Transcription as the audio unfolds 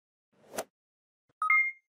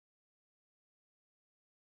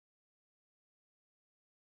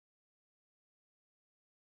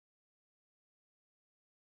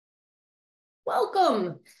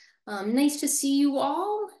Welcome. Nice to see you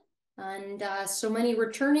all, and so many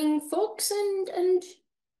returning folks and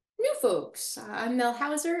new folks. I'm Mel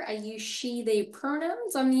Hauser. I use she, they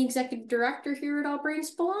pronouns. I'm the executive director here at All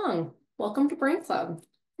Brains Belong. Welcome to Brain Club.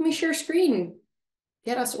 Let me share screen,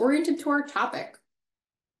 get us oriented to our topic.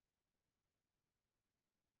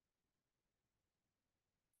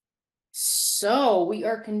 So we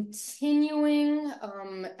are continuing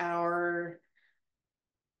our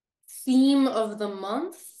theme of the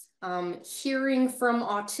month, hearing from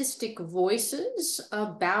autistic voices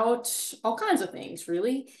about all kinds of things,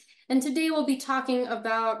 really. And today we'll be talking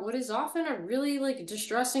about what is often a really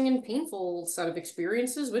distressing and painful set of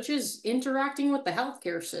experiences, which is interacting with the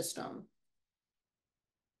healthcare system.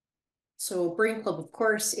 So Brain Club, of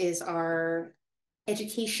course, is our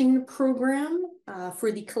education program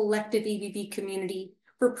for the collective ABB community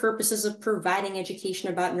for purposes of providing education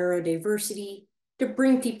about neurodiversity, to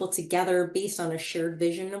bring people together based on a shared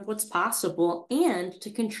vision of what's possible and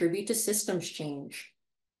to contribute to systems change.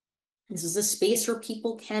 This is a space where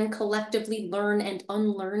people can collectively learn and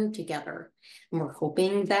unlearn together. And we're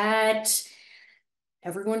hoping that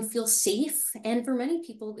everyone feels safe. And for many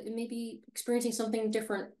people, it may be experiencing something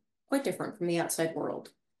different, quite different from the outside world.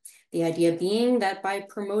 The idea being that by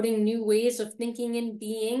promoting new ways of thinking and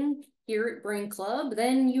being here at Brain Club,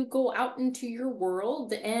 then you go out into your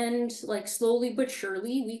world and slowly but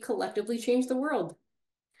surely, we collectively change the world.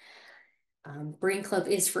 Brain Club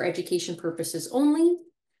is for education purposes only.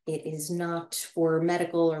 It is not for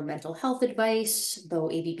medical or mental health advice, though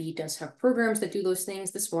ABB does have programs that do those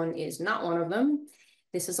things. This one is not one of them.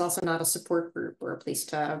 This is also not a support group or a place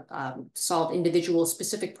to solve individual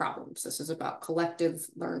specific problems. This is about collective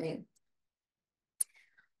learning.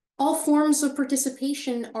 All forms of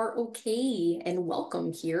participation are okay and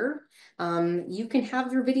welcome here. You can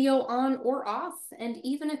have your video on or off, and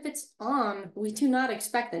even if it's on, we do not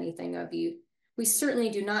expect anything of you. We certainly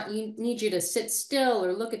do not need you to sit still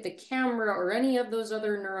or look at the camera or any of those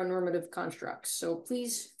other neuronormative constructs. So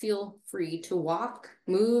please feel free to walk,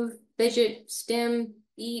 move, fidget, stim,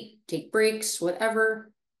 eat, take breaks,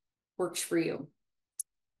 whatever works for you.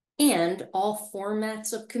 And all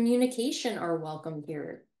formats of communication are welcome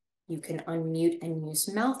here. You can unmute and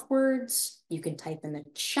use mouth words. You can type in the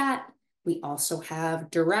chat. We also have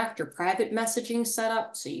direct or private messaging set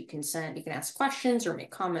up, so you can ask questions or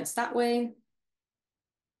make comments that way.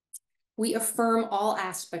 We affirm all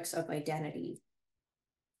aspects of identity.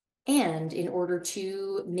 And in order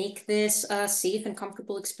to make this a safe and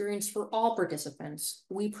comfortable experience for all participants,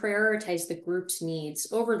 we prioritize the group's needs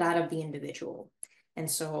over that of the individual. And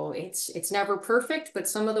so it's never perfect, but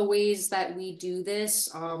some of the ways that we do this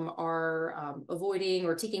are avoiding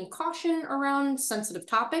or taking caution around sensitive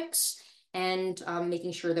topics and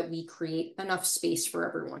making sure that we create enough space for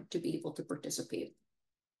everyone to be able to participate.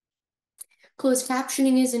 Closed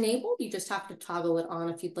captioning is enabled. You just have to toggle it on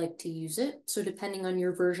if you'd like to use it. So depending on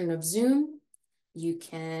your version of Zoom, you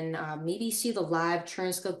can maybe see the live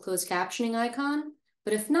transcript closed captioning icon.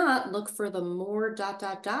 But if not, look for the more ...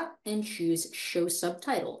 and choose show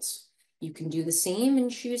subtitles. You can do the same and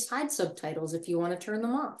choose hide subtitles if you want to turn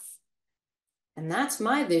them off. And that's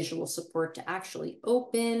my visual support to actually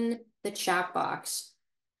open the chat box.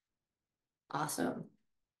 Awesome.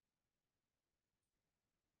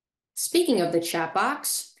 Speaking of the chat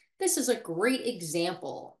box, this is a great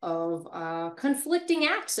example of conflicting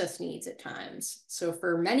access needs at times. So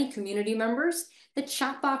for many community members, the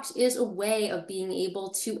chat box is a way of being able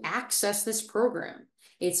to access this program.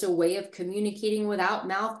 It's a way of communicating without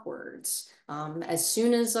mouth words. As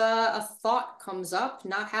soon as a thought comes up,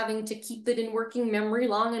 not having to keep it in working memory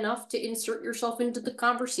long enough to insert yourself into the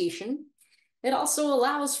conversation. It also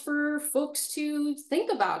allows for folks to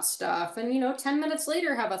think about stuff and, 10 minutes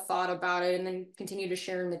later have a thought about it and then continue to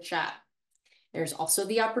share in the chat. There's also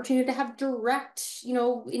the opportunity to have direct,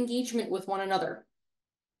 engagement with one another.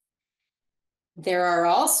 There are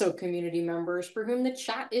also community members for whom the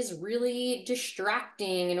chat is really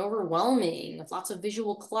distracting and overwhelming with lots of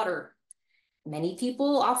visual clutter. Many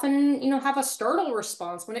people often, have a startle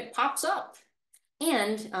response when it pops up.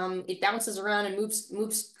 And it bounces around and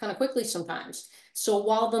moves kind of quickly sometimes. So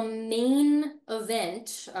while the main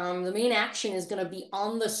event, the main action is going to be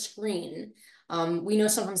on the screen, we know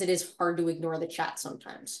sometimes it is hard to ignore the chat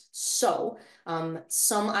sometimes. So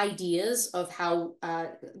some ideas of how,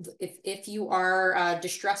 if you are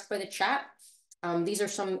distressed by the chat, these are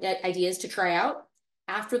some ideas to try out.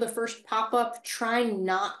 After the first pop-up, try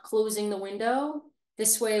not closing the window.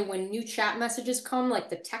 This way, when new chat messages come,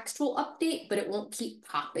 the text will update, but it won't keep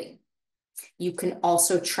popping. You can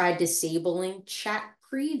also try disabling chat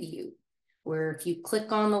preview. where if you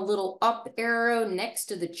click on the little up arrow next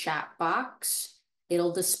to the chat box,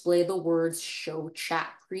 it'll display the words show chat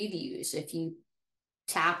previews. If you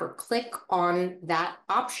tap or click on that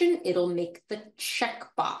option, it'll make the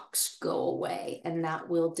checkbox go away, and that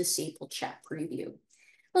will disable chat preview.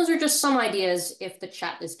 Those are just some ideas if the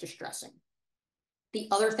chat is distressing. The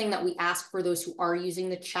other thing that we ask for those who are using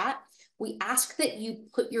the chat, we ask that you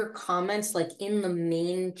put your comments like in the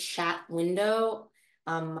main chat window.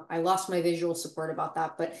 I lost my visual support about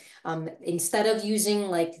that, but instead of using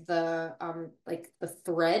like the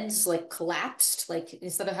threads like collapsed, like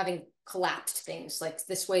instead of having collapsed things, like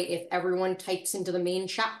this way, if everyone types into the main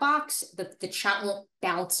chat box, the chat won't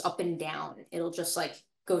bounce up and down. It'll just like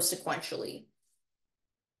go sequentially.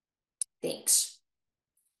 Thanks.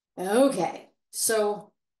 Okay,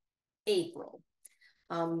 so April.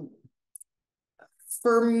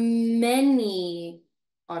 For many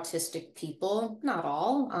autistic people, not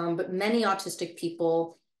all, but many autistic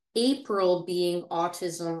people, April being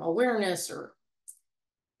Autism Awareness or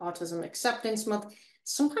Autism Acceptance Month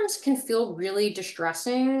sometimes can feel really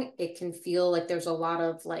distressing. It can feel like there's a lot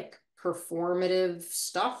of like performative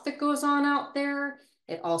stuff that goes on out there.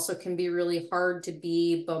 It also can be really hard to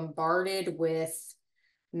be bombarded with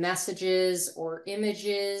messages or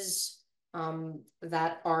images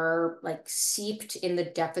that are like seeped in the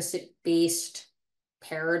deficit-based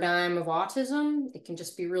paradigm of autism. It can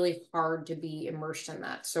just be really hard to be immersed in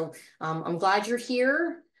that. So I'm glad you're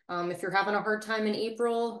here. If you're having a hard time in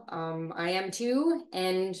April, I am too,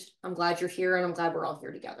 and I'm glad you're here, and I'm glad we're all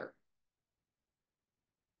here together.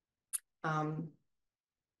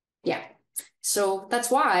 Yeah, so that's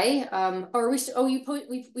why.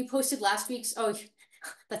 We posted last week's. Oh,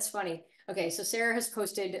 that's funny. Okay, so Sarah has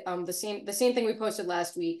posted the same thing we posted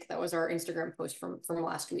last week. That was our Instagram post from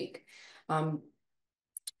last week.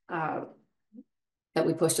 That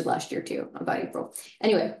we posted last year too about April.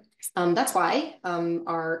 Anyway, that's why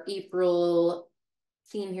our April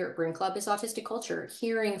theme here at Brain Club is autistic culture,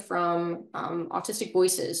 hearing from autistic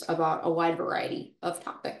voices about a wide variety of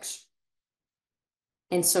topics.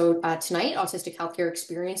 And so tonight, Autistic Healthcare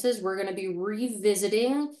Experiences, we're going to be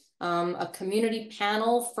revisiting a community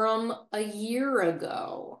panel from a year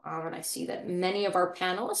ago. And I see that many of our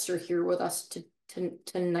panelists are here with us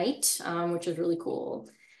tonight, which is really cool.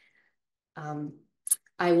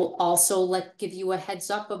 I will also give you a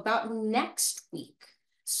heads up about next week.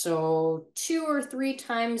 So 2 or 3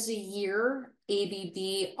 times a year,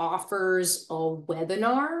 ABB offers a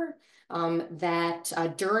webinar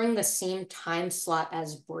that during the same time slot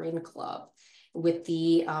as Brain Club, with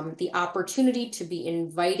the opportunity to be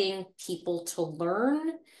inviting people to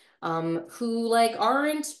learn who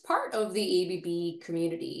aren't part of the ABB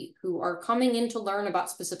community, who are coming in to learn about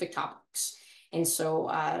specific topics. And so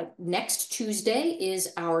next Tuesday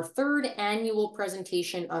is our 3rd annual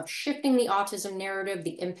presentation of Shifting the Autism Narrative,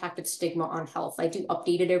 the Impact of Stigma on Health. I do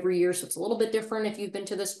update it every year, so it's a little bit different if you've been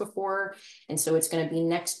to this before. And so it's going to be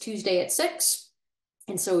next Tuesday at 6.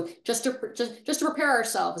 And so just to prepare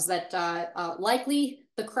ourselves that likely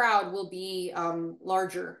the crowd will be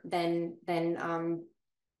larger than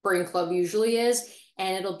Brain Club usually is,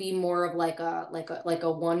 and it'll be more of like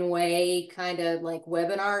a one-way kind of like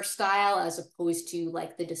webinar style as opposed to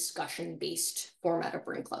like the discussion-based format of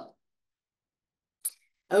Brain Club.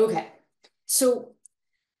 Okay, so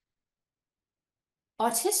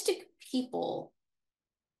autistic people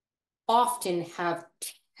often have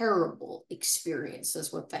terrible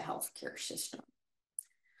experiences with the healthcare system.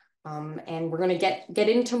 And we're going to get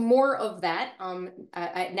into more of that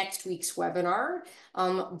at next week's webinar.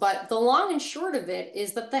 But the long and short of it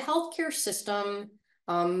is that the healthcare system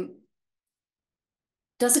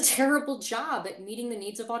does a terrible job at meeting the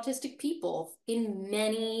needs of autistic people in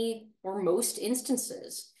many or most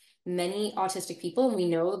instances. Many autistic people, and we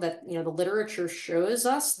know that the literature shows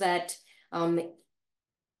us that 70%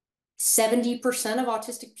 of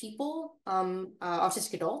autistic people,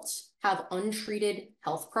 autistic adults, have untreated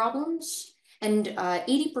health problems, and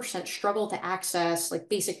 80% struggle to access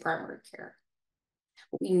basic primary care.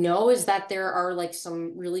 What we know is that there are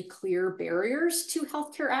some really clear barriers to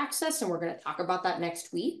healthcare access, and we're going to talk about that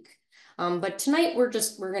next week. But tonight we're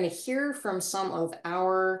going to hear from some of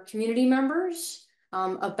our community members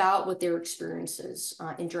about what their experiences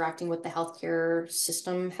interacting with the healthcare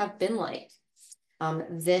system have been like.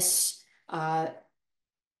 This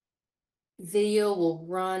video will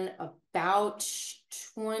run about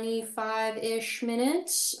 25-ish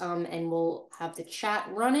minutes, and we'll have the chat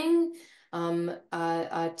running as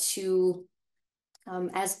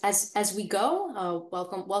we go.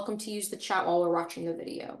 Welcome to use the chat while we're watching the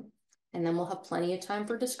video, and then we'll have plenty of time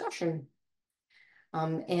for discussion.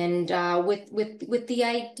 And with the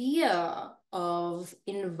idea of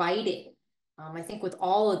inviting, I think with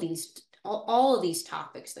all of these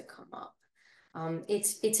topics that come up,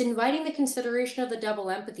 it's inviting the consideration of the double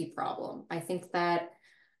empathy problem. I think that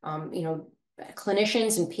you know,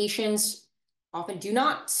 clinicians and patients often do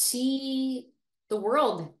not see the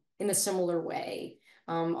world in a similar way.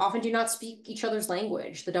 Often do not speak each other's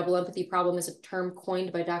language. The double empathy problem is a term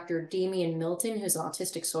coined by Dr. Damien Milton, who's an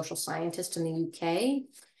autistic social scientist in the UK,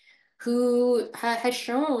 who has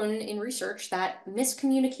shown in research that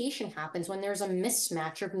miscommunication happens when there's a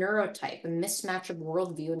mismatch of neurotype, a mismatch of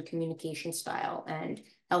worldview and communication style. And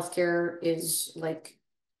healthcare is like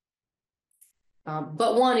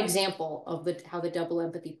but one example of how the double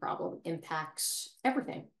empathy problem impacts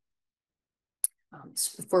everything.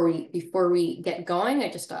 So before we get going, I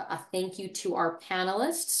just a thank you to our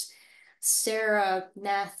panelists, Sarah,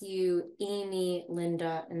 Matthew, Amy,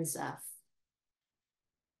 Linda, and Zeph.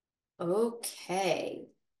 Okay.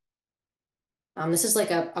 This is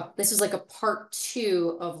like a part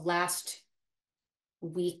two of last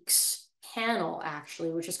week's panel,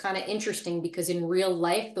 actually, which is kind of interesting because in real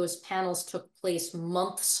life, those panels took place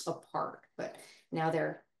months apart, but now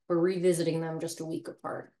we're revisiting them just a week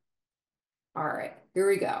apart. All right, here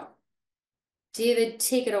we go. David,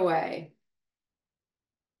 take it away.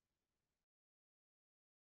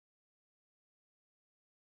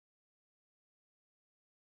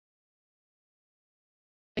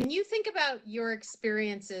 When you think about your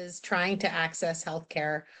experiences trying to access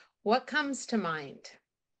healthcare, what comes to mind?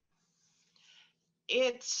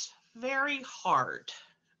 It's very hard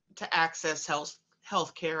to access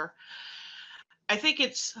healthcare. I think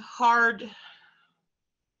it's hard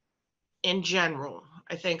in general.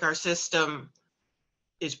 I think our system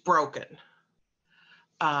is broken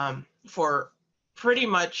for pretty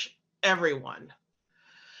much everyone.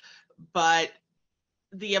 But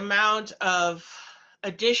the amount of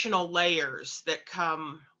additional layers that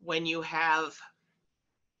come when you have,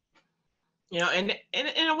 and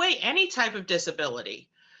in a way, any type of disability,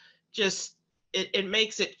 just it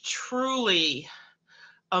makes it truly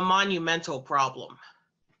a monumental problem.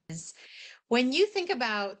 When you think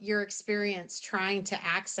about your experience trying to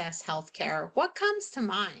access healthcare, what comes to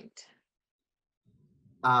mind?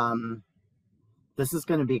 This is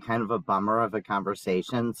going to be kind of a bummer of a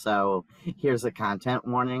conversation, so here's a content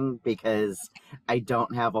warning because I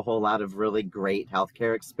don't have a whole lot of really great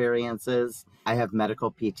healthcare experiences. I have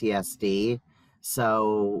medical PTSD,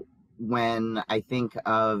 so when I think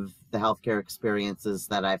of the healthcare experiences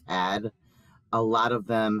that I've had, a lot of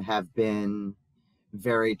them have been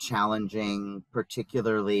very challenging,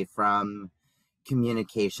 particularly from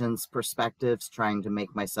communications perspectives, trying to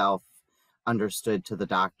make myself understood to the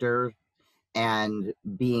doctor and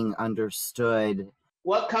being understood.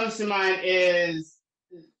 What comes to mind is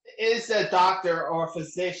a doctor or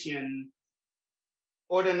physician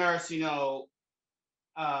or the nurse,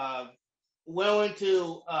 willing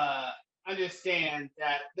to understand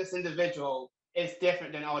that this individual is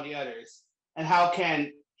different than all the others, and how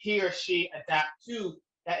can he or she adapt to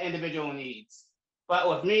that individual needs. But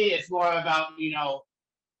with me, it's more about,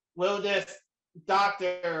 will this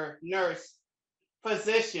doctor, nurse,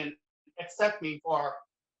 physician accept me for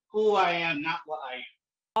who I am, not what I am.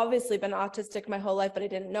 Obviously been autistic my whole life, but I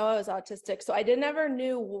didn't know I was autistic. So I never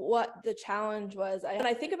knew what the challenge was. When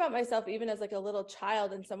I think about myself, even as like a little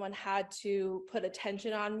child, and someone had to put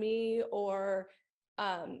attention on me or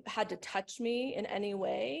had to touch me in any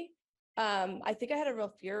way, I think I had a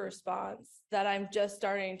real fear response that I'm just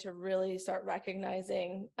starting to really start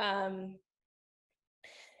recognizing. And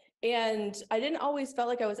I didn't always felt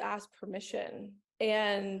like I was asked permission.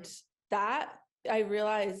 And that I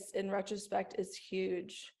realize in retrospect is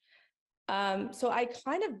huge. So I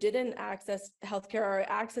kind of didn't access healthcare, or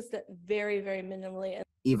accessed it very, very minimally.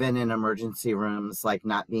 Even in emergency rooms, like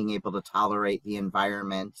not being able to tolerate the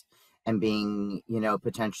environment and being,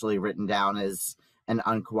 potentially written down as an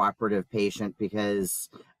uncooperative patient because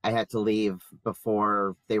I had to leave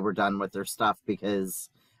before they were done with their stuff because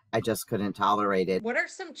I just couldn't tolerate it. What are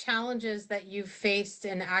some challenges that you've faced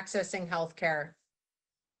in accessing healthcare?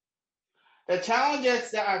 The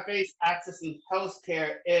challenges that I face accessing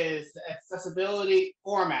healthcare is the accessibility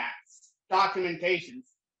formats, documentations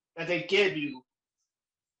that they give you,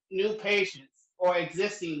 new patients or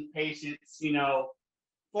existing patients,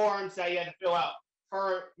 forms that you have to fill out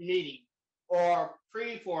per meeting or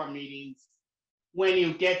pre-form meetings when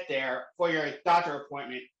you get there for your doctor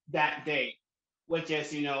appointment that day, which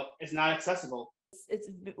is, is not accessible.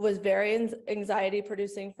 It was very anxiety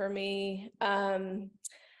producing for me.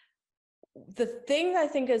 The thing I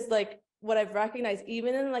think is like what I've recognized,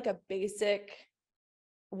 even in like a basic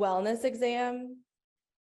wellness exam,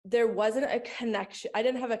 there wasn't a connection. I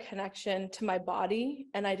didn't have a connection to my body,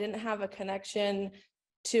 and I didn't have a connection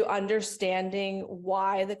to understanding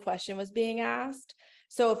why the question was being asked.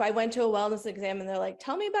 So if I went to a wellness exam and they're like,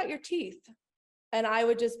 tell me about your teeth, and I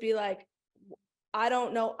would just be like, I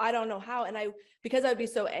don't know how. And because I'd be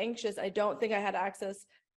so anxious, I don't think I had access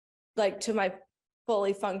like to my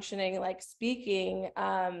fully functioning, like speaking.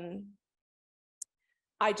 I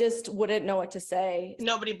just wouldn't know what to say.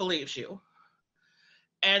 Nobody believes you.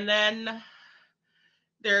 And then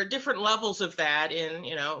there are different levels of that in,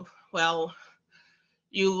 well,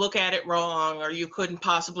 you look at it wrong, or you couldn't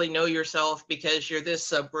possibly know yourself because you're this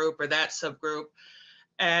subgroup or that subgroup.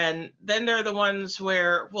 And then there are the ones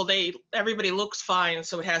where, well, everybody looks fine,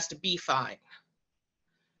 so it has to be fine.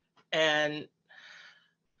 And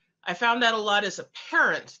I found that a lot as a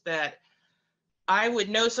parent, that I would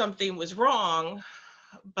know something was wrong,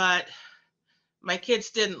 but my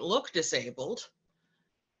kids didn't look disabled.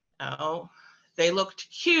 Oh, they looked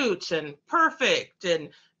cute and perfect and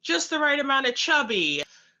just the right amount of chubby.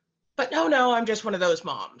 But no, I'm just one of those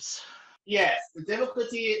moms. Yes, the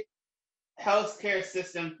difficulty healthcare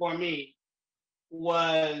system for me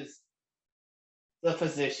was the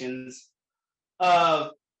physicians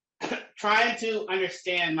of trying to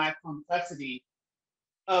understand my complexity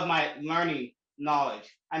of my learning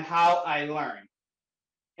knowledge and how I learn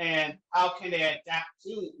and how can they adapt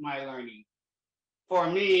to my learning. For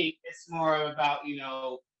me, it's more about,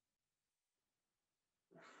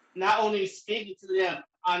 not only speaking to them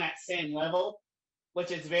on that same level,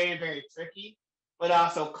 which is very, very tricky, but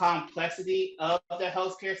also complexity of the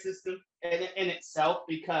healthcare system in itself,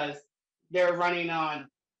 because they're running on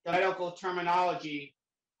the medical terminology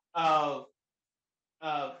of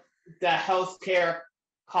the healthcare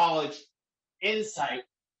college insight.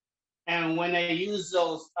 And when they use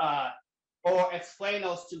those or explain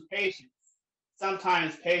those to patients,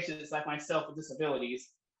 sometimes patients like myself with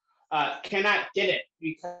disabilities cannot get it,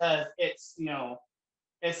 because it's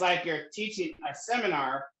like you're teaching a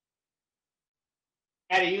seminar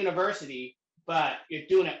at a university, but you're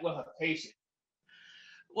doing it with a patient.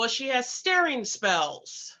 Well, she has staring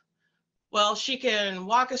spells. Well, she can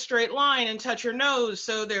walk a straight line and touch her nose,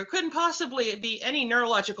 so there couldn't possibly be any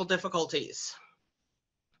neurological difficulties.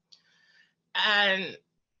 And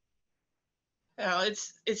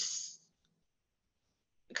it's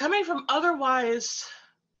coming from otherwise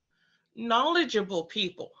knowledgeable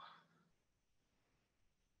people.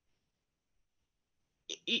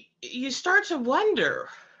 You start to wonder,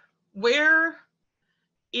 where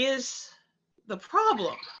is the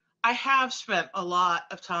problem? I have spent a lot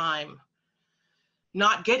of time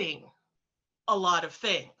not getting a lot of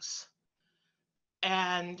things.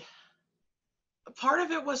 And part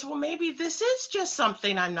of it was, well, maybe this is just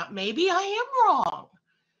something maybe I am wrong.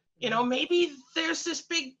 Maybe there's this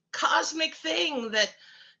big cosmic thing that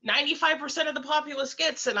 95% of the populace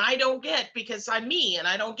gets and I don't get because I'm me and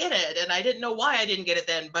I don't get it. And I didn't know why I didn't get it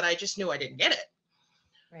then, but I just knew I didn't get it.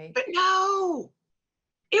 Right. But no,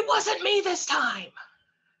 it wasn't me this time.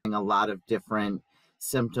 A lot of different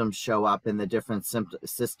symptoms show up in the different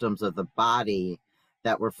systems of the body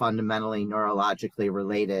that were fundamentally neurologically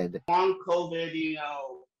related. Long COVID,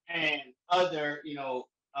 and other,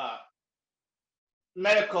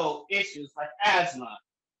 medical issues like asthma.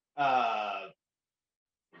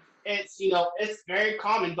 It's very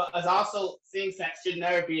common, but it's also things that should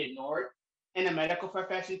never be ignored in the medical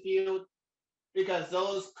profession field, because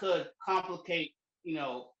those could complicate,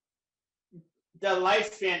 the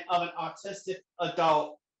lifespan of an autistic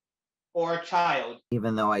adult or a child.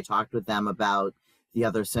 Even though I talked with them about the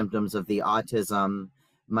other symptoms of the autism,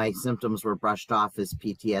 my symptoms were brushed off as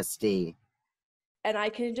PTSD. And I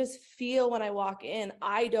can just feel when I walk in,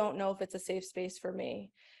 I don't know if it's a safe space for me.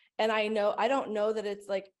 And I don't know that it's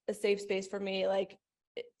like a safe space for me, like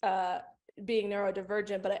being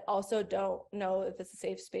neurodivergent, but I also don't know if it's a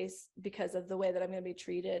safe space because of the way that I'm going to be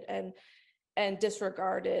treated and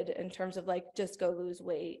disregarded in terms of like, just go lose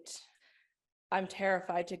weight. I'm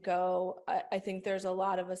terrified to go. I think there's a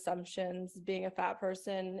lot of assumptions being a fat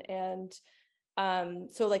person. And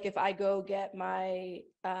so like if I go get my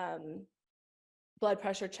blood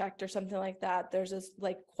pressure checked or something like that, there's this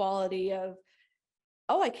like quality of,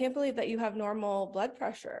 oh, I can't believe that you have normal blood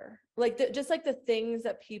pressure. Like just like the things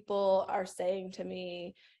that people are saying to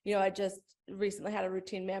me. I just recently had a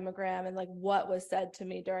routine mammogram, and like what was said to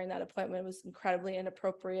me during that appointment was incredibly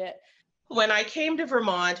inappropriate. When I came to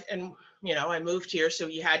Vermont and, I moved here, so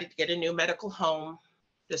you had to get a new medical home,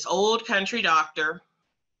 this old country doctor,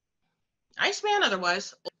 nice man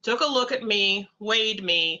otherwise, took a look at me, weighed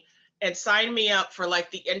me, and signed me up for like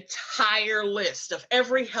the entire list of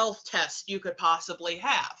every health test you could possibly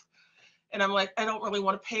have. And I'm like, I don't really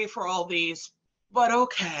want to pay for all these, but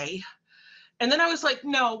okay. And then I was like,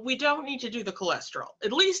 no, we don't need to do the cholesterol.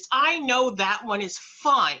 At least I know that one is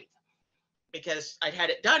fine, because I'd had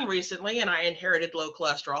it done recently and I inherited low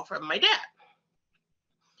cholesterol from my dad.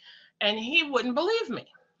 And he wouldn't believe me.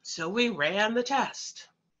 So we ran the test.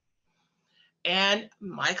 And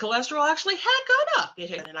my cholesterol actually had gone up.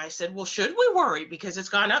 And I said, well, should we worry? Because it's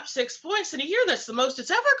gone up 6 points in a year. That's the most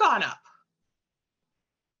it's ever gone up.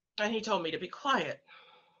 And he told me to be quiet.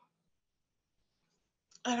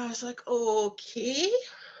 And I was like, okay.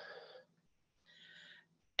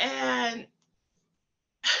 And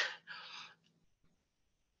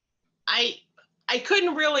I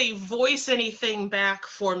couldn't really voice anything back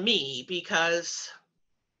for me because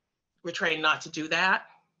we're trained not to do that.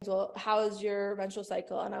 Well, how is your menstrual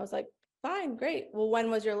cycle? And I was like, fine, great. Well,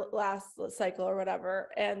 when was your last cycle or whatever?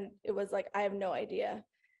 And it was like, I have no idea.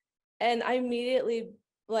 And I immediately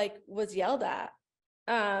like was yelled at.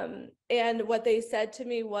 And what they said to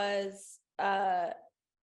me was,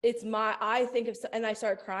 it's my, I think of, and I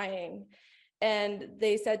started crying. And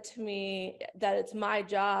they said to me that it's my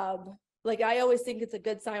job. Like, I always think it's a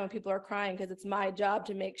good sign when people are crying, because it's my job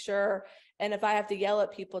to make sure. And if I have to yell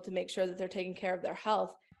at people to make sure that they're taking care of their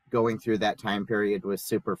health. Going through that time period was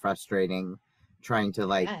super frustrating, trying to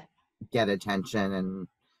like get attention and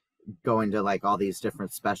going to like all these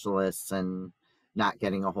different specialists and not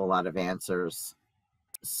getting a whole lot of answers.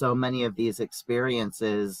 So many of these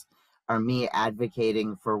experiences are me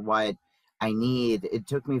advocating for what I need. It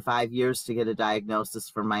took me 5 years to get a diagnosis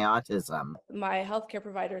for my autism. My healthcare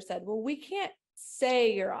provider said, well, we can't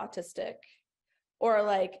say you're autistic. Or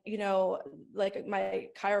like, you know, like my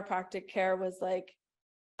chiropractic care was like,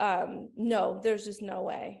 no, there's just no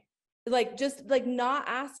way. Like, just like not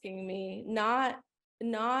asking me, not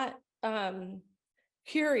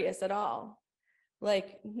curious at all.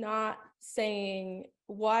 Like, not saying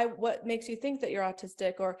why, what makes you think that you're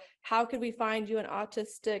autistic, or how could we find you an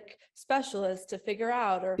autistic specialist to figure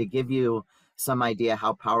out, or to give you some idea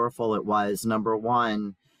how powerful it was. Number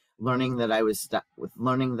one, learning that I was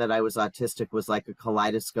autistic was like a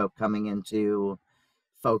kaleidoscope coming into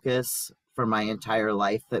focus for my entire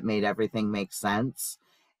life that made everything make sense.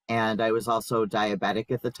 And I was also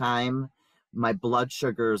diabetic at the time. My blood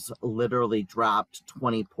sugars literally dropped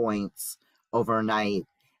 20 points overnight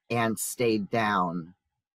and stayed down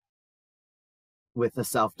with the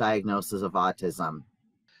self-diagnosis of autism.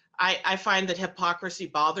 I find that hypocrisy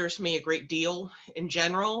bothers me a great deal in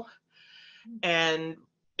general. And,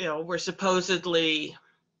 you know, we're supposedly,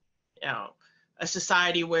 you know, a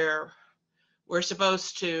society where we're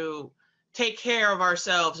supposed to take care of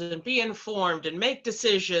ourselves and be informed and make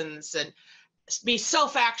decisions and be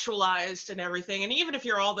self-actualized and everything. And even if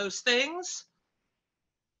you're all those things,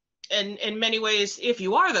 and in many ways, if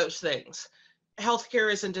you are those things,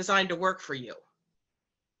 healthcare isn't designed to work for you.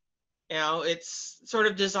 You know, it's sort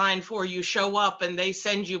of designed for you show up and they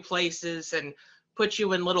send you places and put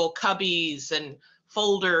you in little cubbies and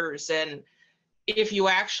folders. And if you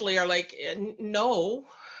actually are like, no,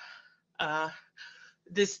 that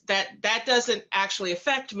doesn't actually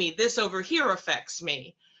affect me. This over here affects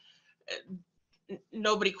me.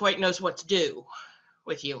 Nobody quite knows what to do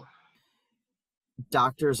with you.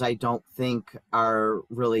 Doctors, I don't think, are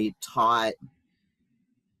really taught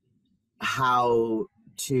how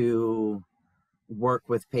to work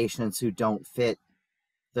with patients who don't fit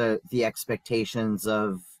the expectations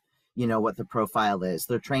of, you know, what the profile is.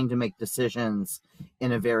 They're trained to make decisions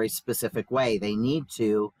in a very specific way. They need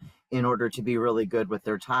to, in order to be really good with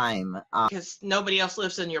their time. Because nobody else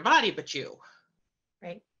lives in your body but you.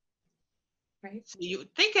 Right. Right. So you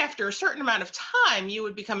would think after a certain amount of time, you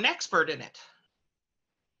would become an expert in it.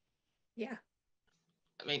 Yeah.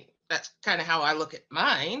 I mean, that's kind of how I look at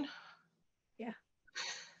mine. Yeah.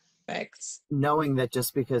 Thanks. Knowing that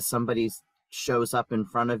just because somebody shows up in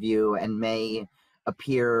front of you and may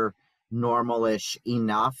appear normalish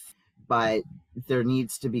enough, but there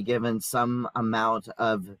needs to be given some amount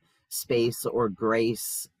of space or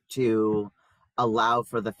grace to allow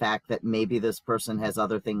for the fact that maybe this person has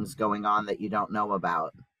other things going on that you don't know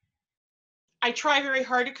about. I try very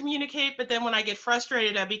hard to communicate, but then when I get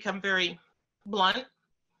frustrated, I become very blunt.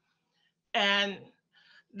 And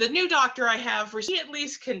the new doctor I have, he at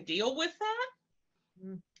least can deal with that.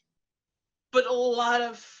 Mm. But a lot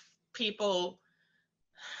of people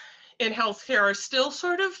in healthcare are still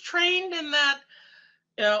sort of trained in that,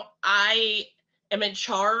 you know, I am in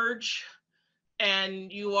charge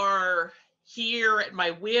and you are here at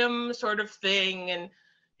my whim sort of thing. And,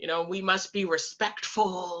 you know, we must be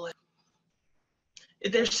respectful.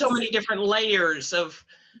 There's so many different layers of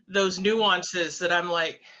those nuances that I'm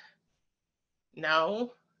like,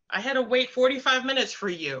 no, I had to wait 45 minutes for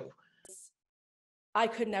you. I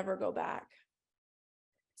could never go back.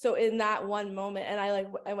 So in that one moment, and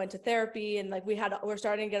I went to therapy, and like we're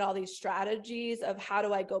starting to get all these strategies of how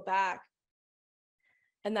do I go back.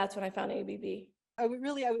 And that's when I found ABB. I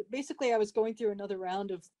was going through another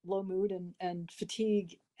round of low mood and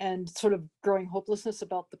fatigue and sort of growing hopelessness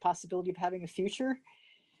about the possibility of having a future.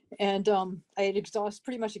 And I had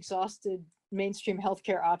pretty much exhausted mainstream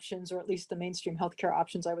healthcare options, or at least the mainstream healthcare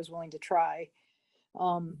options I was willing to try.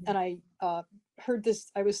 And I heard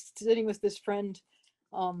this, I was sitting with this friend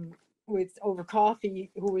over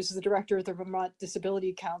coffee, who was the director of the Vermont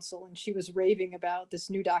Disability Council, and she was raving about this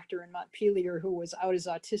new doctor in Montpelier who was out as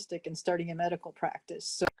autistic and starting a medical practice.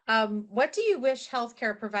 So, what do you wish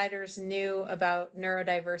healthcare providers knew about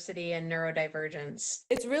neurodiversity and neurodivergence?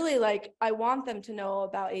 It's really like, I want them to know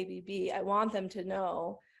about ABB. I want them to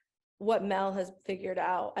know what Mel has figured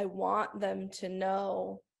out. I want them to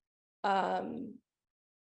know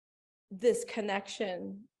this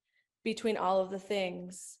connection between all of the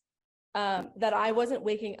things. That I wasn't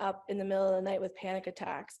waking up in the middle of the night with panic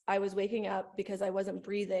attacks. I was waking up because I wasn't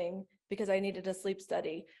breathing, because I needed a sleep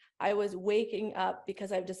study. I was waking up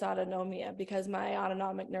because I have dysautonomia, because my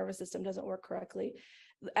autonomic nervous system doesn't work correctly.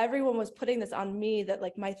 Everyone was putting this on me, that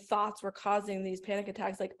like my thoughts were causing these panic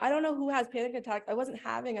attacks. Like, I don't know who has panic attacks. I wasn't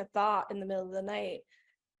having a thought in the middle of the night.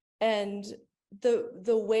 And the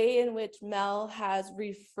way in which Mel has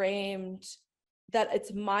reframed that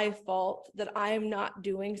it's my fault, that I'm not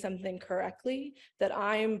doing something correctly, that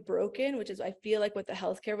I'm broken, which is, I feel like what the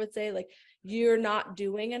healthcare would say, like, you're not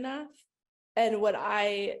doing enough. And what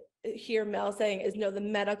I hear Mel saying is, no, the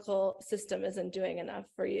medical system isn't doing enough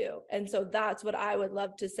for you. And so that's what I would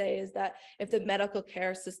love to say, is that if the medical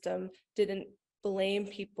care system didn't blame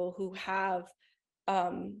people who have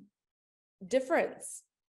difference,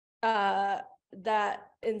 that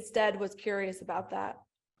instead was curious about that.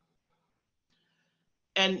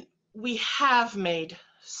 And we have made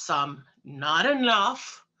some, not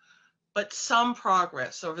enough, but some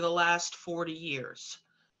progress over the last 40 years,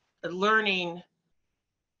 learning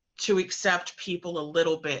to accept people a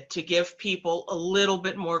little bit, to give people a little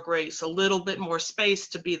bit more grace, a little bit more space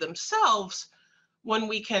to be themselves when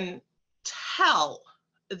we can tell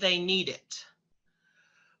they need it.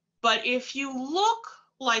 But if you look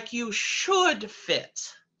like you should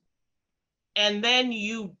fit, and then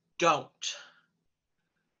you don't,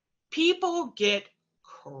 people get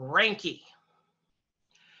cranky.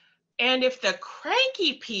 And if the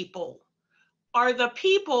cranky people are the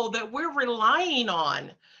people that we're relying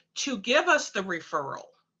on to give us the referral,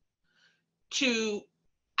 to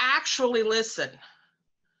actually listen,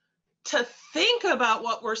 to think about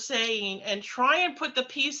what we're saying and try and put the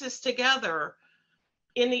pieces together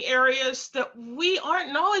in the areas that we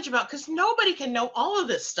aren't knowledgeable about, because nobody can know all of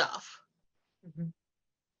this stuff. Mm-hmm.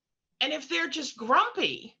 And if they're just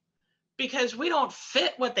grumpy because we don't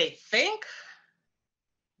fit what they think,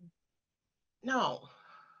 no.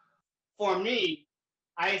 For me,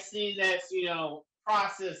 I see this,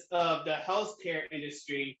 process of the healthcare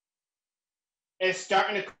industry is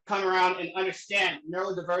starting to come around and understand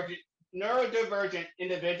neurodivergent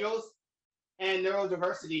individuals and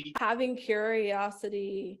neurodiversity. Having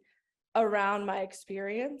curiosity around my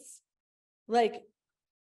experience, like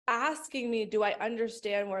asking me, do I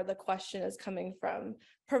understand where the question is coming from?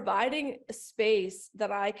 Providing a space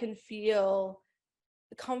that I can feel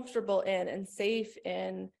comfortable in and safe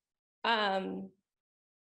in,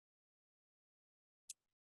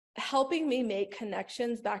 helping me make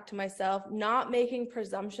connections back to myself, not making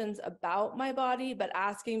presumptions about my body, but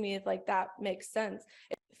asking me if like that makes sense.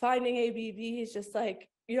 Finding ABB is just like,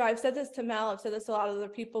 I've said this to Mel, I've said this to a lot of other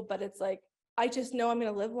people, but it's like, I just know I'm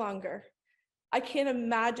going to live longer. I can't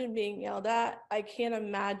imagine being yelled at. I can't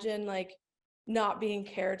imagine like not being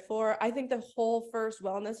cared for. I think the whole first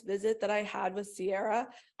wellness visit that I had with Sierra,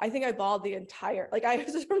 I think I bawled the entire, like I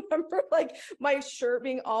just remember like my shirt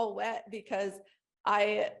being all wet because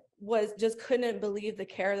I couldn't believe the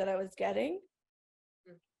care that I was getting.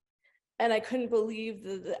 And I couldn't believe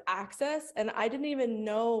the access, and I didn't even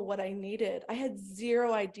know what I needed. I had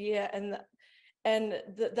zero idea,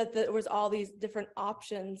 that there was all these different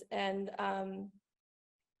options. And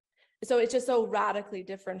so it's just so radically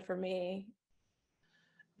different for me.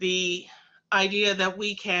 The idea that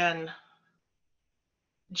we can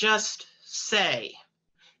just say,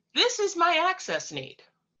 this is my access need.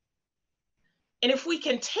 And if we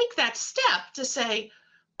can take that step to say,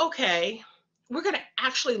 okay, we're going to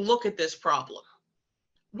actually look at this problem.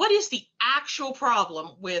 What is the actual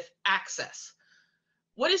problem with access?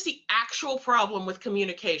 What is the actual problem with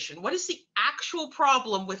communication? What is the actual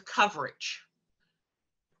problem with coverage?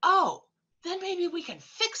 Oh, then maybe we can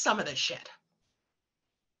fix some of this shit.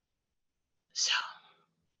 So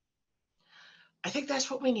I think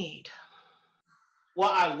that's what we need.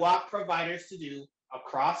 What I want providers to do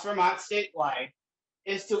across Vermont statewide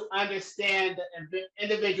is to understand the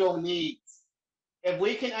individual needs. If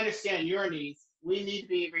we can understand your needs, we need to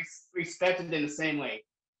be respected in the same way.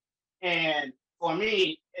 And for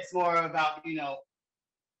me, it's more about,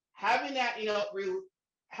 having that,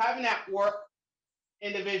 having that work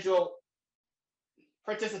individual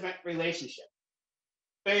participant relationship.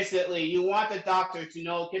 Basically, you want the doctor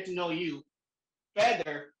to get to know you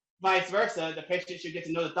better. Vice versa, the patient should get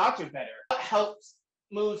to know the doctor better. What helps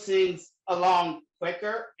move things along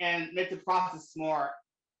quicker and make the process more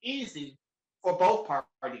easy for both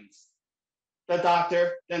parties, the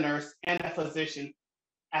doctor, the nurse, and the physician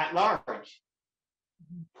at large.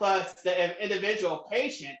 Plus, the individual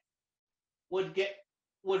patient would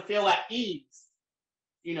feel at ease,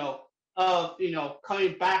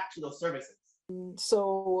 coming back to those services.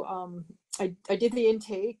 So I did the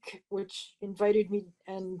intake, which invited me,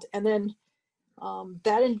 and then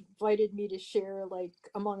that invited me to share, like,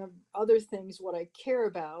 among other things, what I care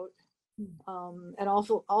about, and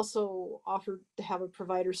also offered to have a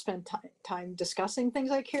provider spend time discussing things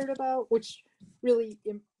I cared about, which really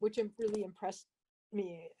impressed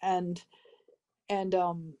me, and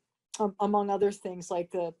among other things, like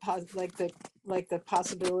the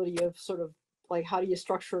possibility of sort of, like, how do you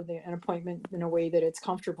structure an appointment in a way that it's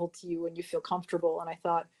comfortable to you and you feel comfortable. And I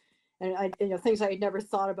thought, and things I had never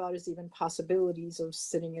thought about as even possibilities of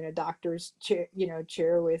sitting in a doctor's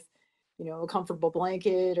chair with, a comfortable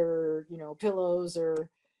blanket, or, pillows, or,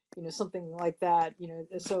 something like that,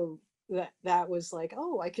 so that was like,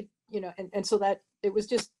 oh, I could, and so that it was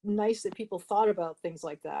just nice that people thought about things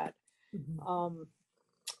like that.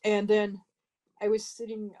 And then I was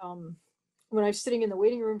sitting, when I was sitting in the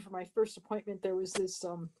waiting room for my first appointment, there was this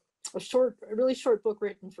a really short book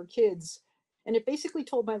written for kids, and it basically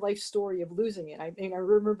told my life story of losing it. I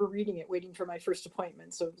remember reading it, waiting for my first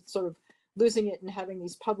appointment, so sort of losing it and having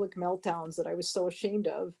these public meltdowns that I was so ashamed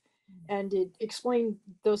of, and it explained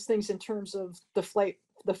those things in terms of the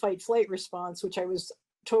fight-flight response, which I was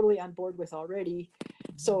totally on board with already.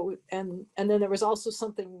 So, and then there was also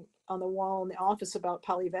something on the wall in the office about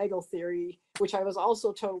polyvagal theory, which I was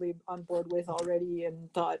also totally on board with already,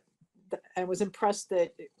 and thought, and was impressed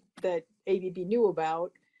that ABB knew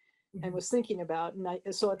about and was thinking about.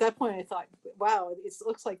 And so at that point I thought, wow, it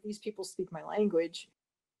looks like these people speak my language.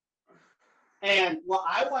 And what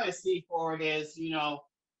I want to see forward is,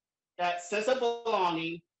 that sense of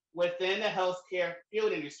belonging within the healthcare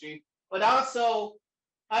field industry, but also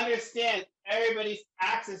understand everybody's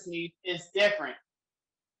access need is different.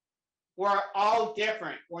 We're all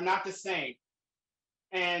different. We're not the same.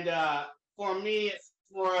 And for me, it's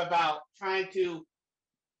more about trying to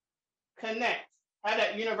connect, have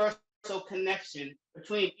that universal connection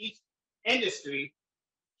between each industry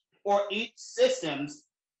or each systems,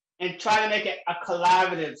 and try to make it a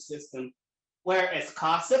collaborative system where it's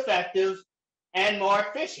cost effective and more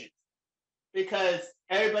efficient, because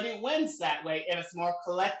everybody wins that way if it's more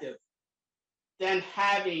collective than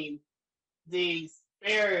having these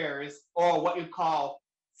barriers, or what you call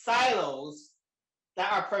silos,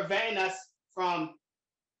 that are preventing us from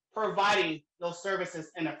providing those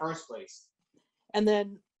services in the first place. And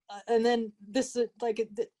then this, like,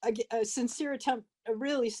 a sincere attempt, a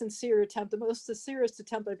really sincere attempt, the most sincerest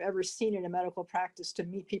attempt I've ever seen in a medical practice to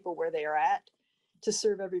meet people where they are at, to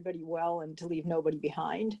serve everybody well, and to leave nobody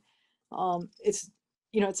behind. It's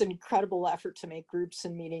it's an incredible effort to make groups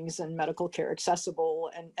and meetings and medical care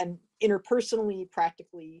accessible, and interpersonally,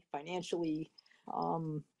 practically, financially.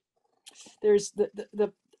 There's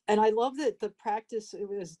and I love that the practice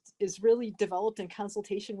is really developed in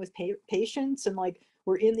consultation with patients, and, like,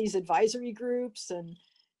 we're in these advisory groups, and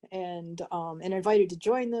invited to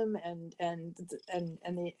join them, and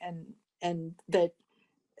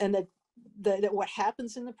that what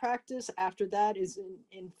happens in the practice after that is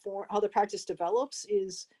how the practice develops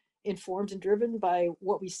is informed and driven by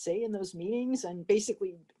what we say in those meetings, and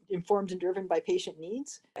basically informed and driven by patient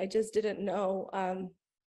needs. I just didn't know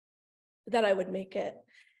that I would make it.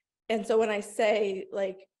 And so when I say,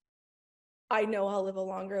 like, I know I'll live a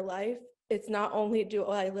longer life, it's not only do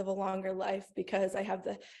I live a longer life because I have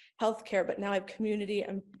the healthcare, but now I have community,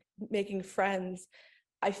 I'm making friends.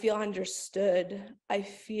 I feel understood. I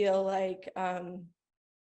feel like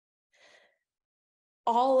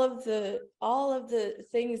all of the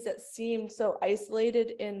things that seemed so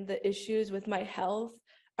isolated in the issues with my health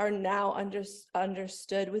are now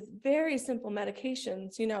understood with very simple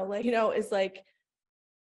medications, is like,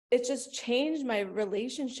 it just changed my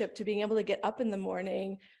relationship to being able to get up in the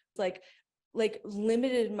morning, like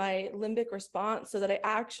limited my limbic response so that I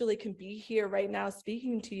actually can be here right now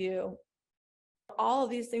speaking to you. All of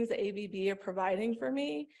these things that ABB are providing for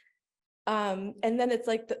me. And then it's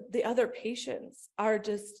like the other patients are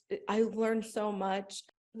just, I learned so much.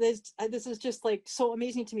 This is just like so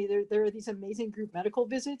amazing to me. There are these amazing group medical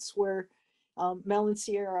visits where Mel and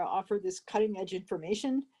Sierra offer this cutting edge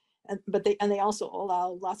information, but they also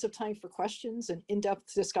allow lots of time for questions and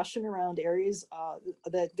in-depth discussion around areas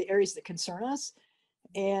the areas that concern us.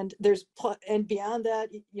 And and beyond that,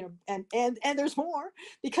 and there's more,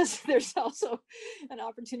 because there's also an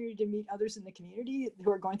opportunity to meet others in the community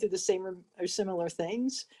who are going through the same or similar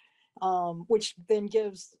things, which then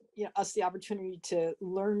gives us the opportunity to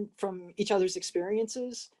learn from each other's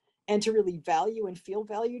experiences and to really value and feel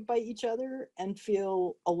valued by each other and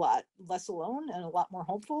feel a lot less alone and a lot more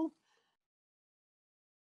hopeful.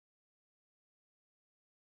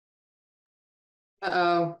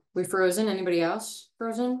 Uh-oh, we frozen? Anybody else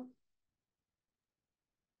frozen?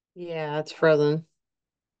 Yeah, it's frozen.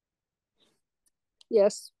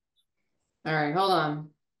 Yes. All right, hold on.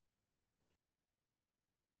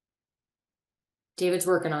 David's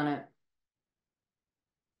working on it.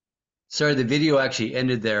 Sorry, the video actually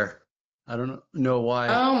ended there. I don't know why.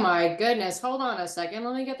 Oh my goodness. Hold on a second.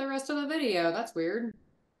 Let me get the rest of the video. That's weird.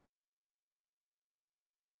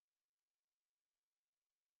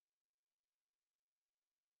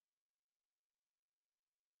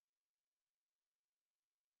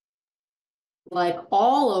 Like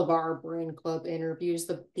all of our Brain Club interviews,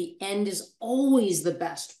 the end is always the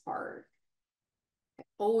best part. I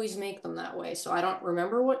always make them that way. So I don't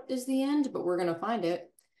remember what is the end, but we're going to find it.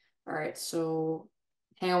 All right, so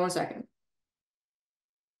hang on one second.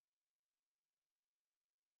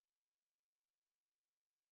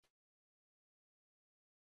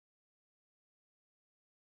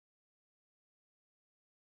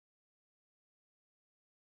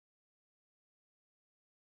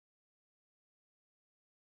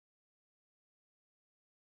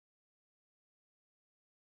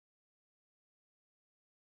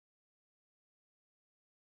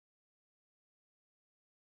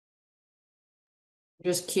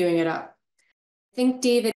 Just queuing it up. I think,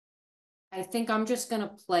 David, I think I'm just going to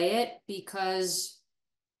play it because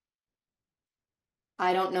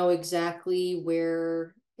I don't know exactly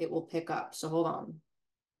where it will pick up. So hold on.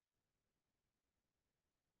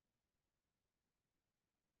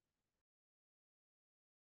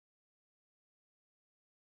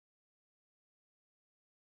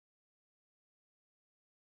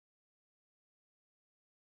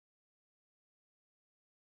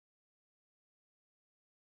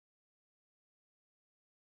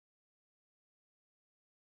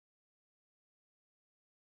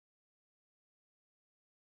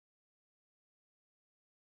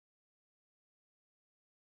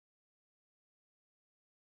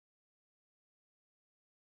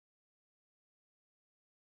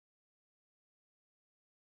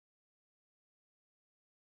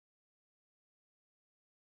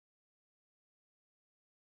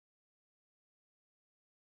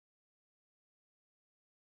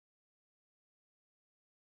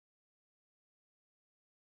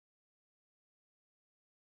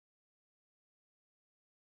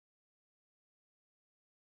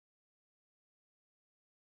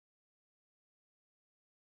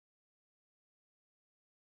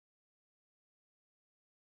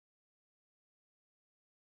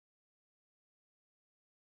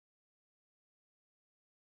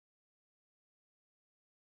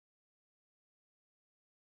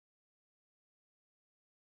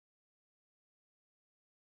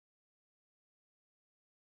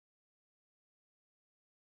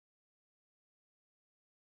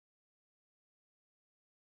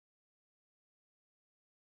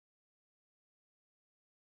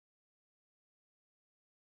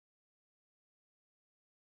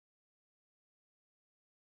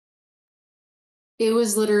 It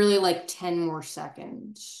was literally like 10 more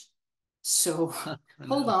seconds. So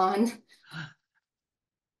hold on.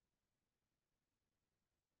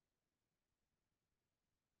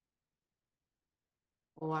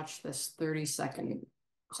 We'll watch this 30-second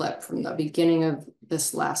clip from the beginning of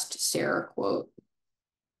this last Sarah quote.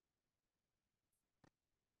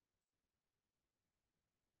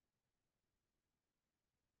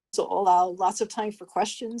 So allow lots of time for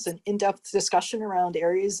questions and in-depth discussion around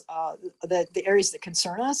areas the areas that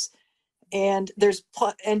concern us. And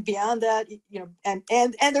and beyond that,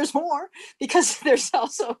 and there's more, because there's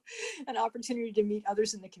also an opportunity to meet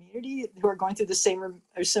others in the community who are going through the same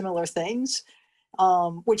or similar things,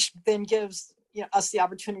 which then gives us the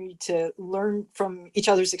opportunity to learn from each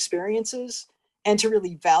other's experiences and to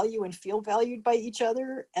really value and feel valued by each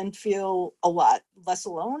other and feel a lot less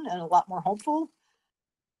alone and a lot more hopeful.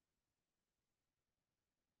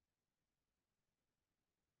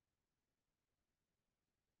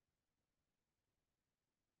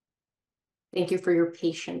 Thank you for your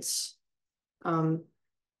patience.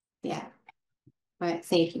 Yeah, right.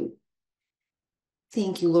 Thank you.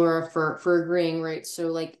 Thank you, Laura, for agreeing, right? So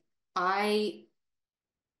like I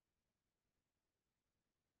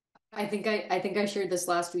think I shared this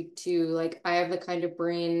last week too. Like I have the kind of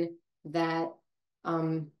brain that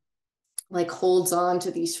like holds on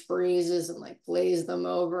to these phrases and like plays them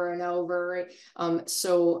over and over, right?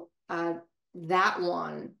 So that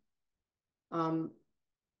one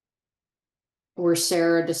where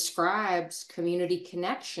Sarah describes community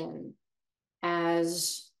connection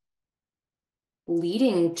as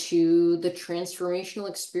leading to the transformational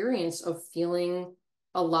experience of feeling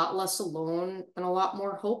a lot less alone and a lot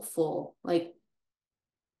more hopeful. Like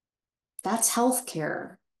that's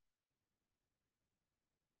healthcare.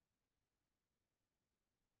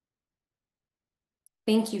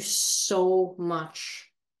 Thank you so much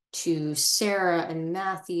to Sarah and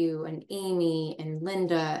Matthew and Amy and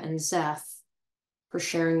Linda and Zeph for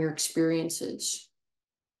sharing your experiences.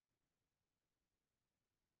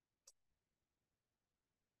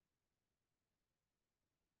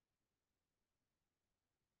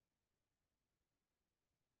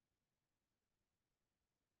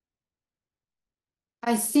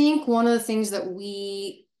 I think one of the things that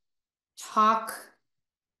we talk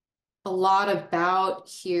a lot about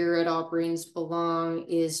here at All Brains Belong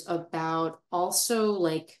is about also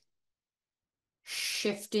like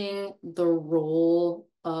shifting the role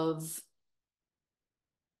of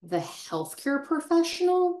the healthcare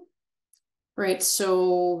professional, right?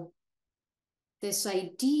 So this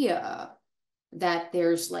idea that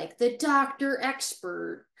there's like the doctor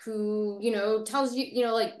expert who, tells you,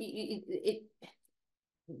 like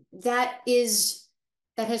that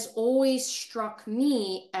has always struck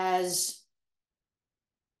me as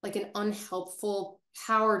like an unhelpful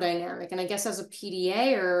power dynamic. And I guess as a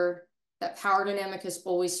PDA-er, that power dynamic has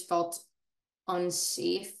always felt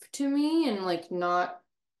unsafe to me and like not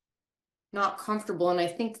comfortable. And I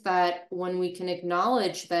think that when we can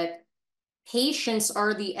acknowledge that patients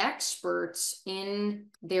are the experts in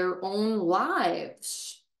their own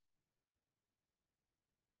lives,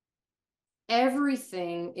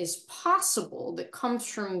 everything is possible that comes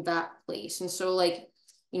from that place. And so like,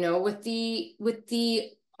 with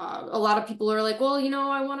the a lot of people are like, well,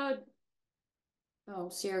 I want to, oh,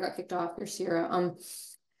 Sierra got kicked off. There's Sierra.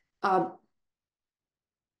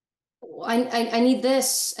 I need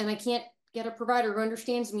this and I can't get a provider who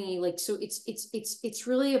understands me. Like, so it's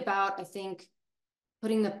really about, I think,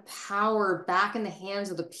 putting the power back in the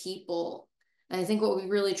hands of the people. And I think what we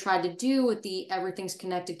really tried to do with the Everything's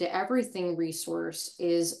Connected to Everything resource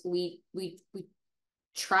is we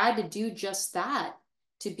tried to do just that,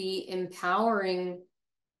 to be empowering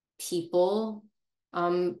people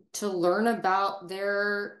to learn about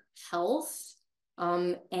their health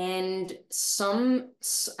and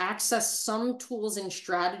access some tools and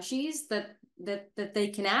strategies that they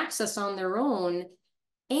can access on their own,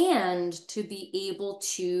 and to be able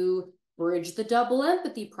to bridge the double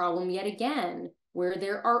empathy problem yet again, where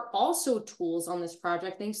there are also tools on this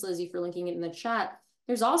project. Thanks, Lizzie, for linking it in the chat.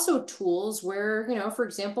 There's also tools where, for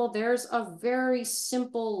example, there's a very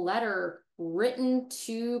simple letter written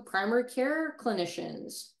to primary care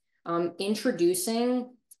clinicians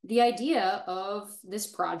introducing the idea of this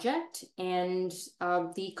project and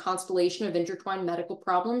the constellation of intertwined medical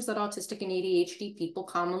problems that autistic and ADHD people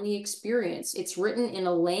commonly experience. It's written in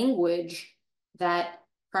a language that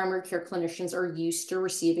primary care clinicians are used to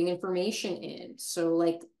receiving information in. So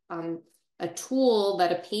like a tool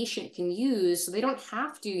that a patient can use, so they don't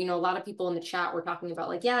have to, a lot of people in the chat were talking about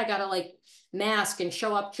like, yeah, I gotta like mask and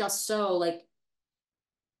show up just so. Like,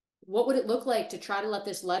 what would it look like to try to let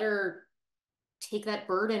this letter take that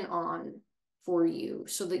burden on for you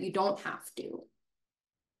so that you don't have to?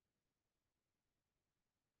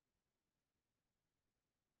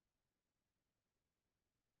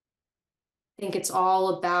 I think it's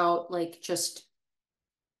all about like just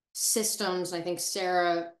systems. I think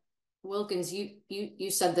Sarah Wilkins, you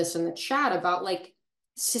said this in the chat about like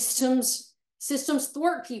systems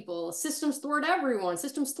thwart people, systems thwart everyone,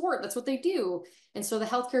 systems thwart, that's what they do. And so the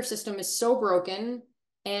healthcare system is so broken,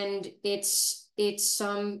 and it's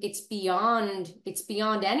it's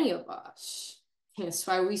beyond any of us. That's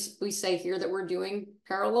why we say here that we're doing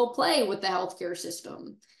parallel play with the healthcare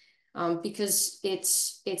system, because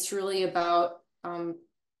it's really about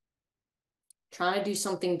trying to do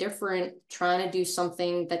something different, trying to do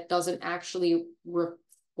something that doesn't actually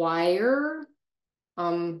require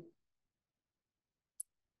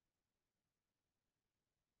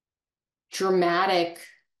dramatic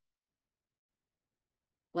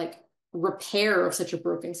like repair of such a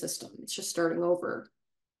broken system. It's just starting over.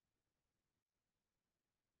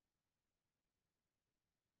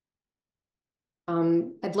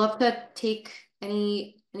 I'd love to take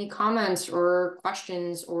any comments or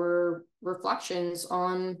questions or reflections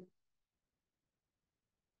on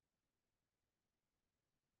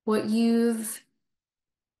what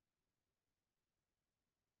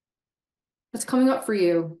what's coming up for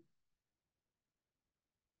you.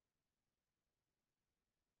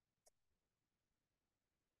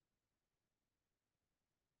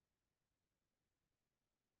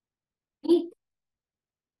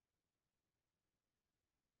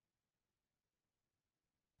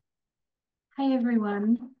 Hi,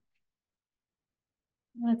 everyone.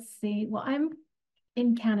 Let's see. Well, I'm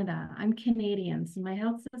in Canada. I'm Canadian, so my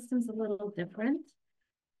health system's a little different.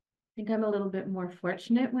 I think I'm a little bit more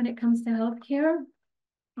fortunate when it comes to healthcare.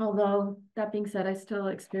 Although, that being said, I still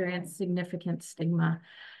experience significant stigma.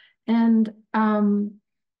 And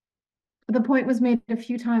the point was made a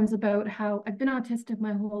few times about how I've been autistic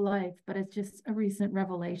my whole life, but it's just a recent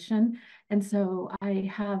revelation. And so I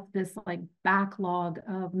have this like backlog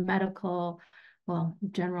of medical, well,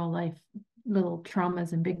 general life, little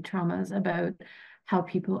traumas and big traumas about how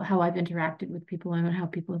I've interacted with people and how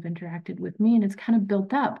people have interacted with me. And it's kind of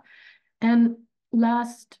built up. And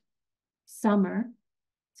last summer,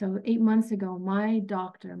 so 8 months ago, my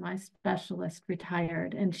doctor, my specialist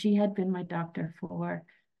retired, and she had been my doctor for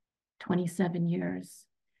 27 years.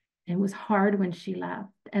 It was hard when she left.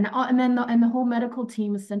 And then the whole medical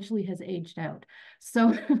team essentially has aged out.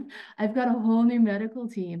 So I've got a whole new medical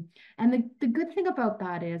team. And the good thing about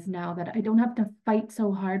that is now that I don't have to fight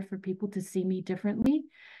so hard for people to see me differently,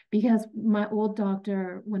 because my old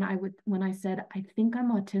doctor, when I said, I think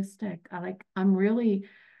I'm autistic, I'm really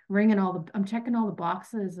I'm checking all the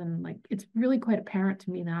boxes, and like it's really quite apparent to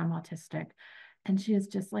me that I'm autistic. And she is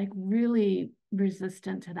just like really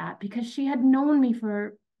resistant to that because she had known me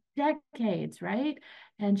for decades, right?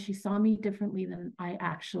 And she saw me differently than I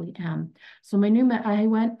actually am. So I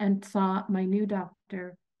went and saw my new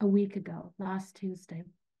doctor a week ago, last Tuesday.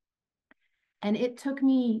 And it took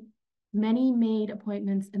me many made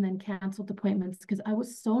appointments and then canceled appointments because I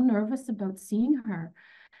was so nervous about seeing her.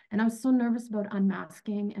 And I was so nervous about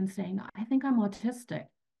unmasking and saying, I think I'm autistic.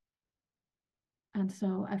 And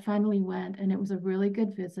so I finally went, and it was a really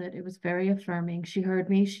good visit. It was very affirming. She heard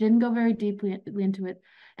me. She didn't go very deeply into it.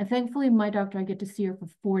 And thankfully, my doctor, I get to see her for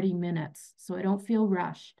 40 minutes, so I don't feel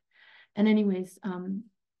rushed. And anyways,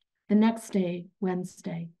 the next day,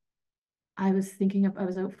 Wednesday, I was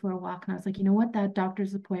out for a walk, and I was like, you know what? That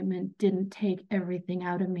doctor's appointment didn't take everything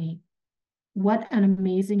out of me. What an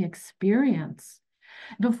amazing experience.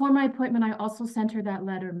 Before my appointment, I also sent her that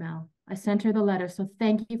letter, Mel. I sent her the letter. So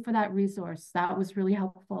thank you for that resource. That was really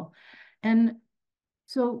helpful. And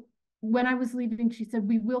so when I was leaving, she said,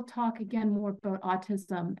 we will talk again more about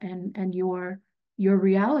autism and your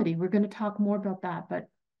reality. We're going to talk more about that. But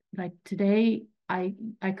like today, I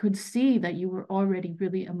could see that you were already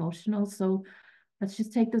really emotional. So let's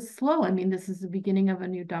just take this slow. I mean, this is the beginning of a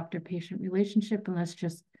new doctor-patient relationship, and let's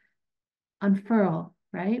just unfurl,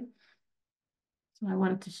 right? So I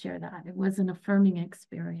wanted to share that. It was an affirming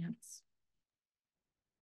experience.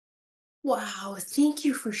 Wow, thank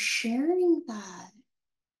you for sharing that.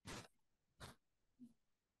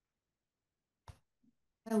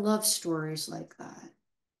 I love stories like that.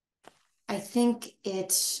 I think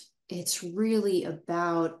it's really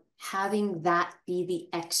about having that be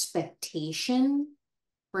the expectation,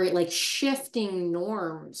 right? Like shifting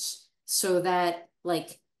norms so that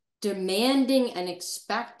like demanding and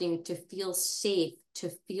expecting to feel safe,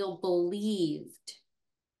 to feel believed,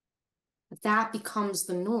 that becomes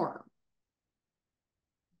the norm.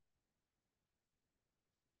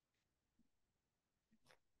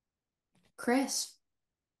 Chris.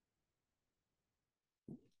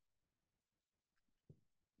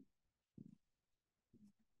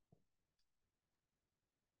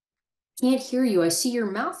 Can't hear you. I see your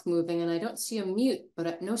mouth moving and I don't see a mute,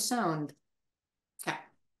 but no sound. Okay.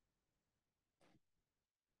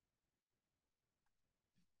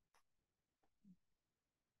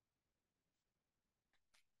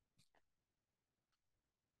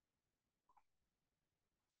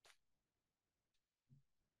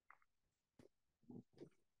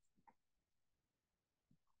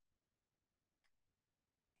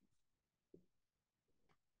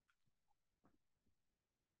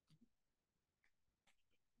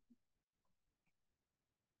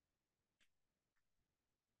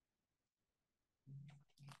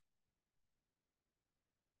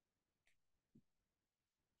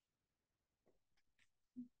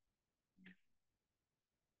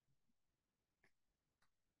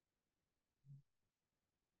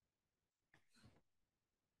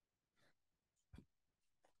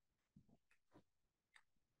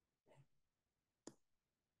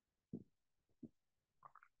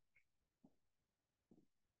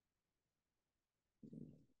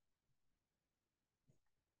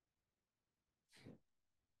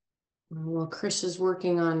 Well, Chris is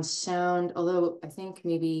working on sound, although I think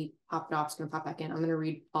maybe popped off's gonna pop back in. I'm gonna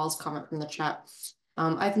read Paul's comment from the chat.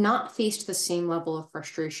 I've not faced the same level of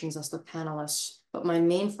frustrations as the panelists, but my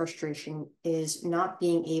main frustration is not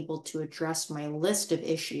being able to address my list of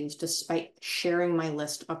issues despite sharing my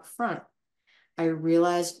list up front. I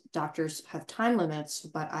realized doctors have time limits,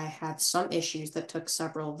 but I have some issues that took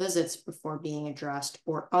several visits before being addressed,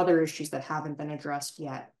 or other issues that haven't been addressed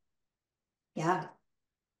yet. Yeah,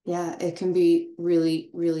 yeah, it can be really,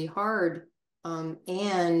 really hard.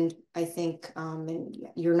 And I think, and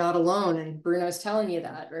you're not alone, and Bruno's telling you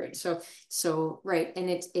that, right? Right.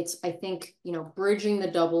 And I think, bridging the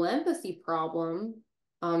double empathy problem,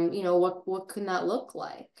 what can that look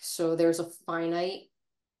like? So there's a finite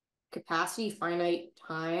capacity, finite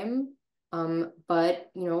time,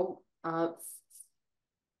 but,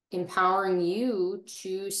 empowering you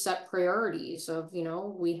to set priorities of,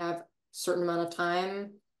 we have certain amount of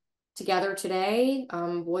time together today.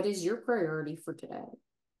 What is your priority for today?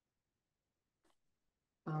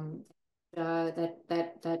 Um, that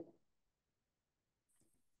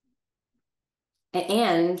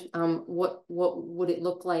and what would it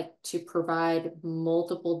look like to provide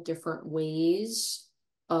multiple different ways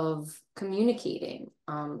of communicating?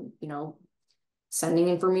 Sending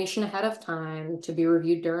information ahead of time to be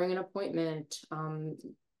reviewed during an appointment,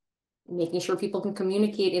 making sure people can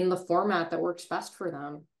communicate in the format that works best for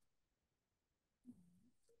them.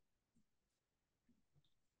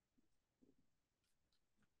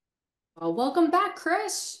 Welcome back,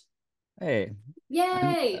 Chris. Hey,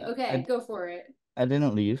 Yay. Okay, go for it. I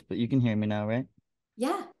didn't leave, but you can hear me now, right?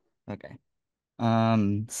 Yeah. Okay.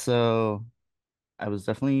 So I was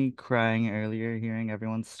definitely crying earlier hearing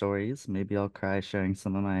everyone's stories. Maybe I'll cry sharing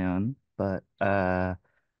some of my own, but I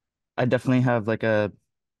definitely have like a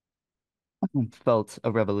felt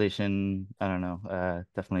a revelation. I don't know.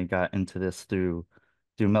 Definitely got into this through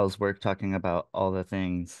Mel's work talking about all the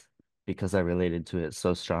things because I related to it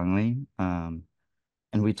so strongly. And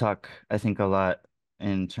we talk, I think, a lot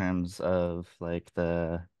in terms of like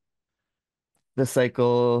the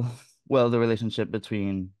cycle, well, the relationship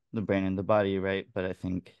between the brain and the body, right? But I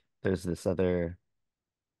think there's this other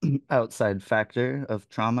outside factor of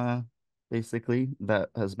trauma, basically, that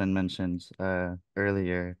has been mentioned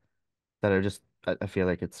earlier that are just I feel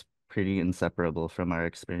like it's pretty inseparable from our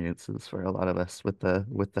experiences for a lot of us with the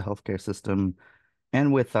healthcare system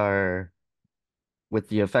and with the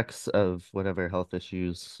effects of whatever health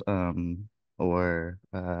issues or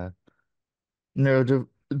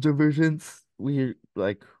neurodivergence we're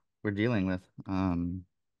dealing with.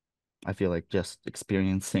 I feel like just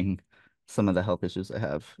experiencing some of the health issues I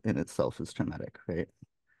have in itself is traumatic, right?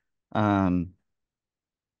 Um,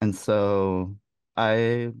 and so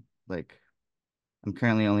I like I'm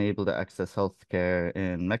currently only able to access healthcare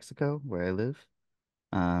in Mexico where I live,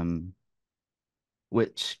 um,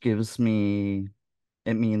 which gives me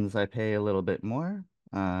it means I pay a little bit more,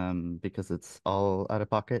 because it's all out of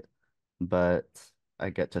pocket, but I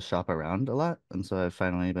get to shop around a lot, and so I've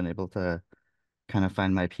finally been able to kind of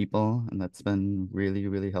find my people, and that's been really,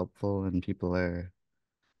 really helpful. And people are,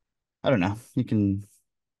 I don't know,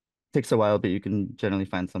 takes a while, but you can generally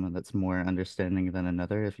find someone that's more understanding than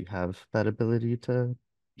another if you have that ability to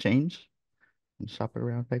change and shop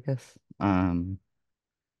around, I guess. And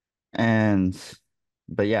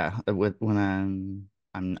but yeah, when I'm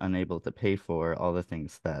unable to pay for all the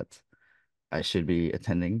things that I should be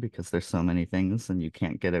attending because there's so many things and you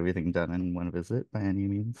can't get everything done in one visit by any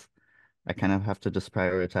means. I kind of have to just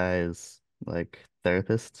prioritize like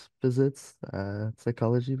therapist visits,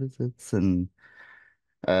 psychology visits, and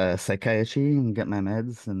psychiatry and get my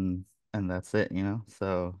meds, and that's it, you know?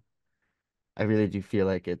 So I really do feel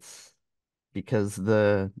like it's because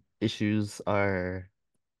the issues are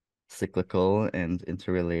cyclical and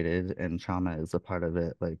interrelated and trauma is a part of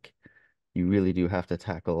it, like you really do have to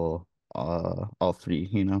tackle all three,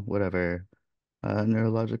 you know, whatever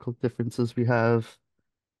neurological differences we have,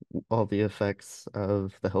 all the effects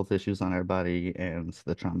of the health issues on our body and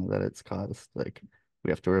the trauma that it's caused. Like we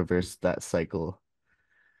have to reverse that cycle.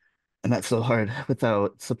 And that's so hard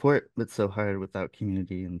without support. It's so hard without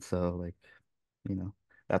community. And so like, you know,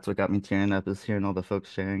 that's what got me tearing up is hearing all the folks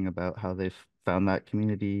sharing about how they've found that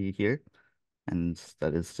community here. And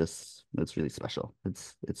that is just, it's really special.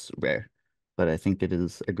 It's rare. But I think it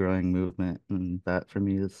is a growing movement. And that for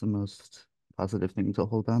me is the most positive thing to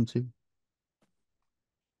hold on to.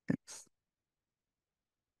 Thanks.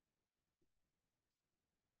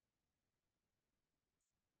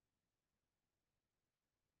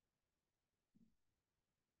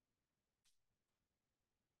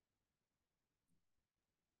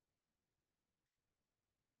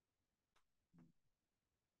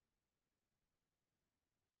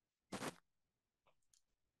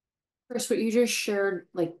 Chris, what you just shared,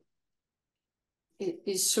 like, it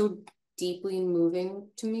is so deeply moving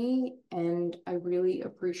to me, and I really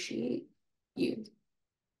appreciate you.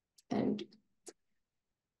 And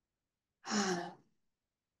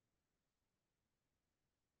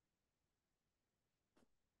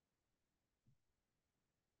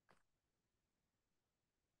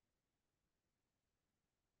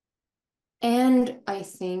and I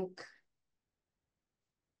think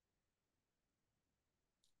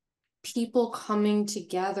people coming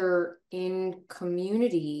together in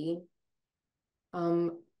community,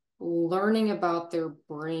 learning about their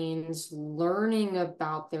brains, learning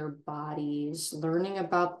about their bodies, learning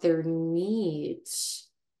about their needs.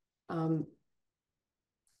 I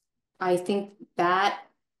think that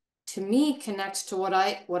to me connects to what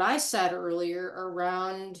I said earlier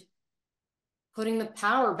around putting the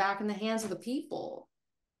power back in the hands of the people.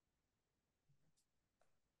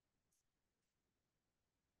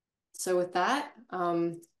 So with that,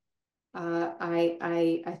 I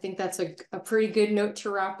think that's a pretty good note to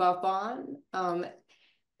wrap up on.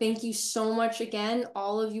 Thank you so much again,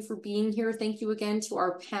 all of you, for being here. Thank you again to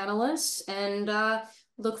our panelists, and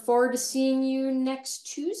look forward to seeing you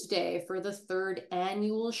next Tuesday for the 3rd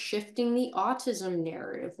annual Shifting the Autism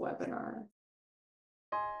Narrative webinar.